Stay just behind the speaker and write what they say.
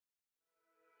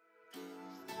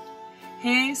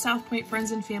Hey, SouthPoint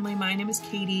friends and family, my name is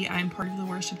Katy. I'm part of the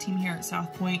worship team here at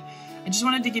SouthPoint. I just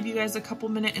wanted to give you guys a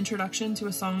couple-minute introduction to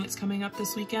a song that's coming up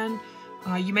this weekend.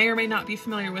 You may or may not be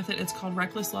familiar with it. It's called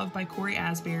Reckless Love by Corey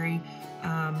Asbury.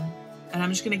 And I'm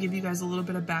just going to give you guys a little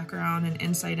bit of background and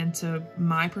insight into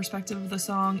my perspective of the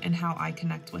song and how I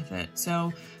connect with it.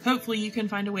 So hopefully you can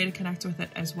find a way to connect with it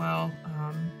as well,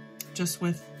 just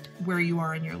with where you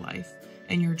are in your life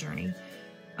and your journey.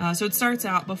 So it starts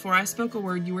out, before I spoke a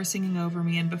word, you were singing over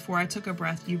me, and before I took a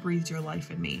breath, you breathed your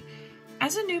life in me.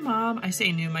 As a new mom, I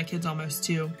say new, my kid's almost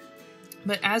 2,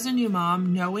 but as a new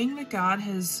mom, knowing that God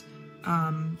has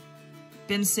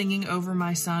been singing over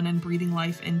my son and breathing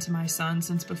life into my son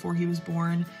since before he was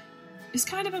born is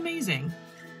kind of amazing.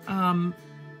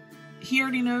 He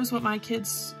already knows what my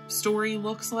kid's story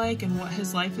looks like and what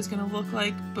his life is going to look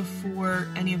like before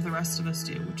any of the rest of us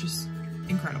do, which is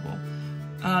incredible.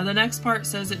 The next part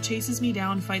says, it chases me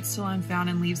down, fights till I'm found,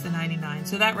 and leaves the 99.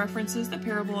 So that references the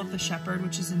parable of the shepherd,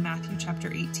 which is in Matthew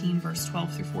chapter 18, verse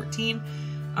 12 through 14,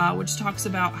 which talks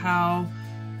about how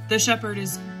the shepherd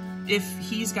is, if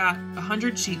he's got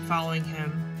 100 sheep following him,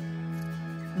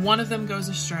 one of them goes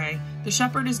astray, the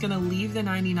shepherd is going to leave the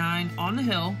 99 on the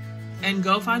hill and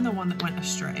go find the one that went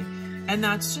astray. And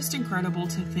that's just incredible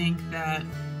to think that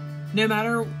no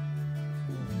matter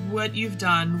what you've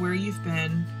done, where you've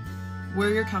been, where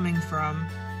you're coming from,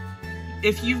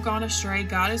 if you've gone astray,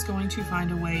 God is going to find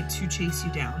a way to chase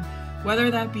you down. Whether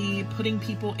that be putting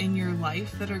people in your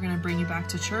life that are going to bring you back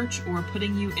to church, or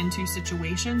putting you into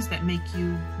situations that make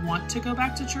you want to go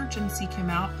back to church and seek him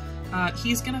out,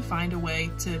 he's going to find a way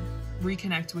to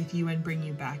reconnect with you and bring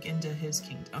you back into his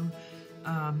kingdom.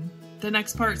 The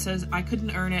next part says, I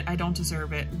couldn't earn it, I don't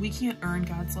deserve it. We can't earn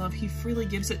God's love. He freely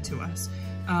gives it to us.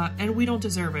 And we don't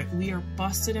deserve it. We are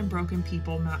busted and broken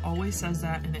people. Matt always says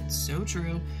that, and it's so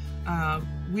true.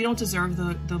 We don't deserve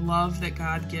the love that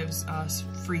God gives us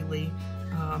freely,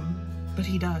 but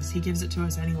he does. He gives it to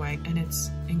us anyway, and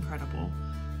it's incredible.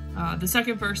 The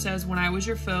second verse says, when I was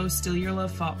your foe, still your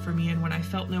love fought for me, and when I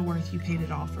felt no worth, you paid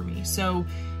it all for me. So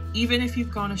even if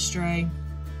you've gone astray,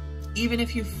 even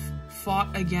if you've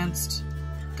fought against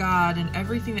God and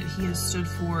everything that he has stood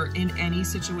for in any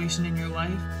situation in your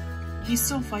life, he's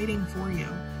still fighting for you.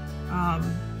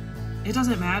 It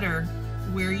doesn't matter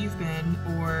where you've been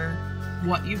or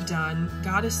what you've done.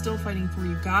 God is still fighting for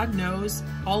you. God knows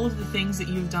all of the things that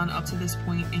you've done up to this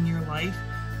point in your life,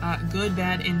 good,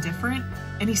 bad, indifferent,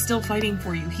 and he's still fighting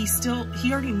for you. He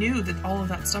already knew that all of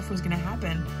that stuff was going to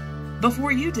happen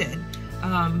before you did.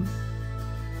 And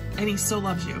he still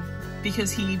loves you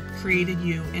because he created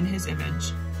you in his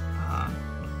image.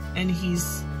 And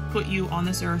he's put you on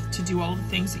this earth to do all the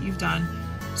things that you've done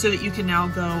so that you can now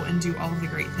go and do all of the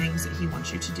great things that he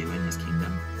wants you to do in his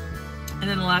kingdom. And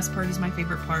then the last part is my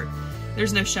favorite part.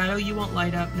 There's no shadow you won't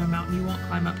light up, no mountain you won't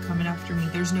climb up coming after me.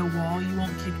 There's no wall you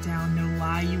won't kick down, no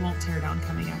lie you won't tear down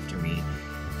coming after me.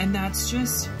 And that's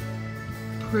just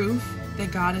proof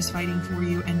that God is fighting for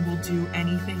you and will do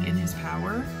anything in his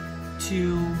power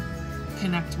to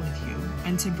connect with you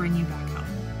and to bring you back home.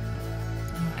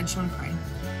 I just want to pray.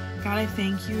 God, I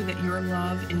thank you that your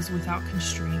love is without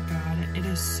constraint, God. It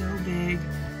is so big.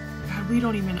 God, we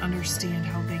don't even understand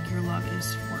how big your love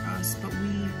is for us, but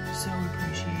we so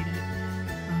appreciate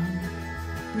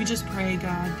it. We just pray,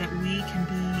 God, that we can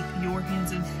be your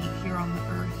hands and feet here on the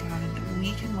earth, God, and that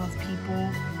we can love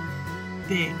people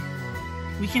big.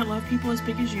 We can't love people as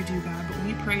big as you do, God, but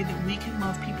we pray that we can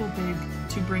love people big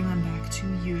to bring them back to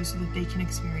you so that they can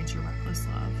experience your reckless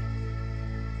love.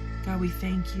 God, we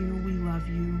thank you, we love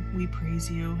you, we praise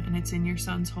you, and it's in your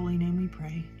Son's holy name we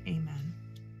pray. Amen.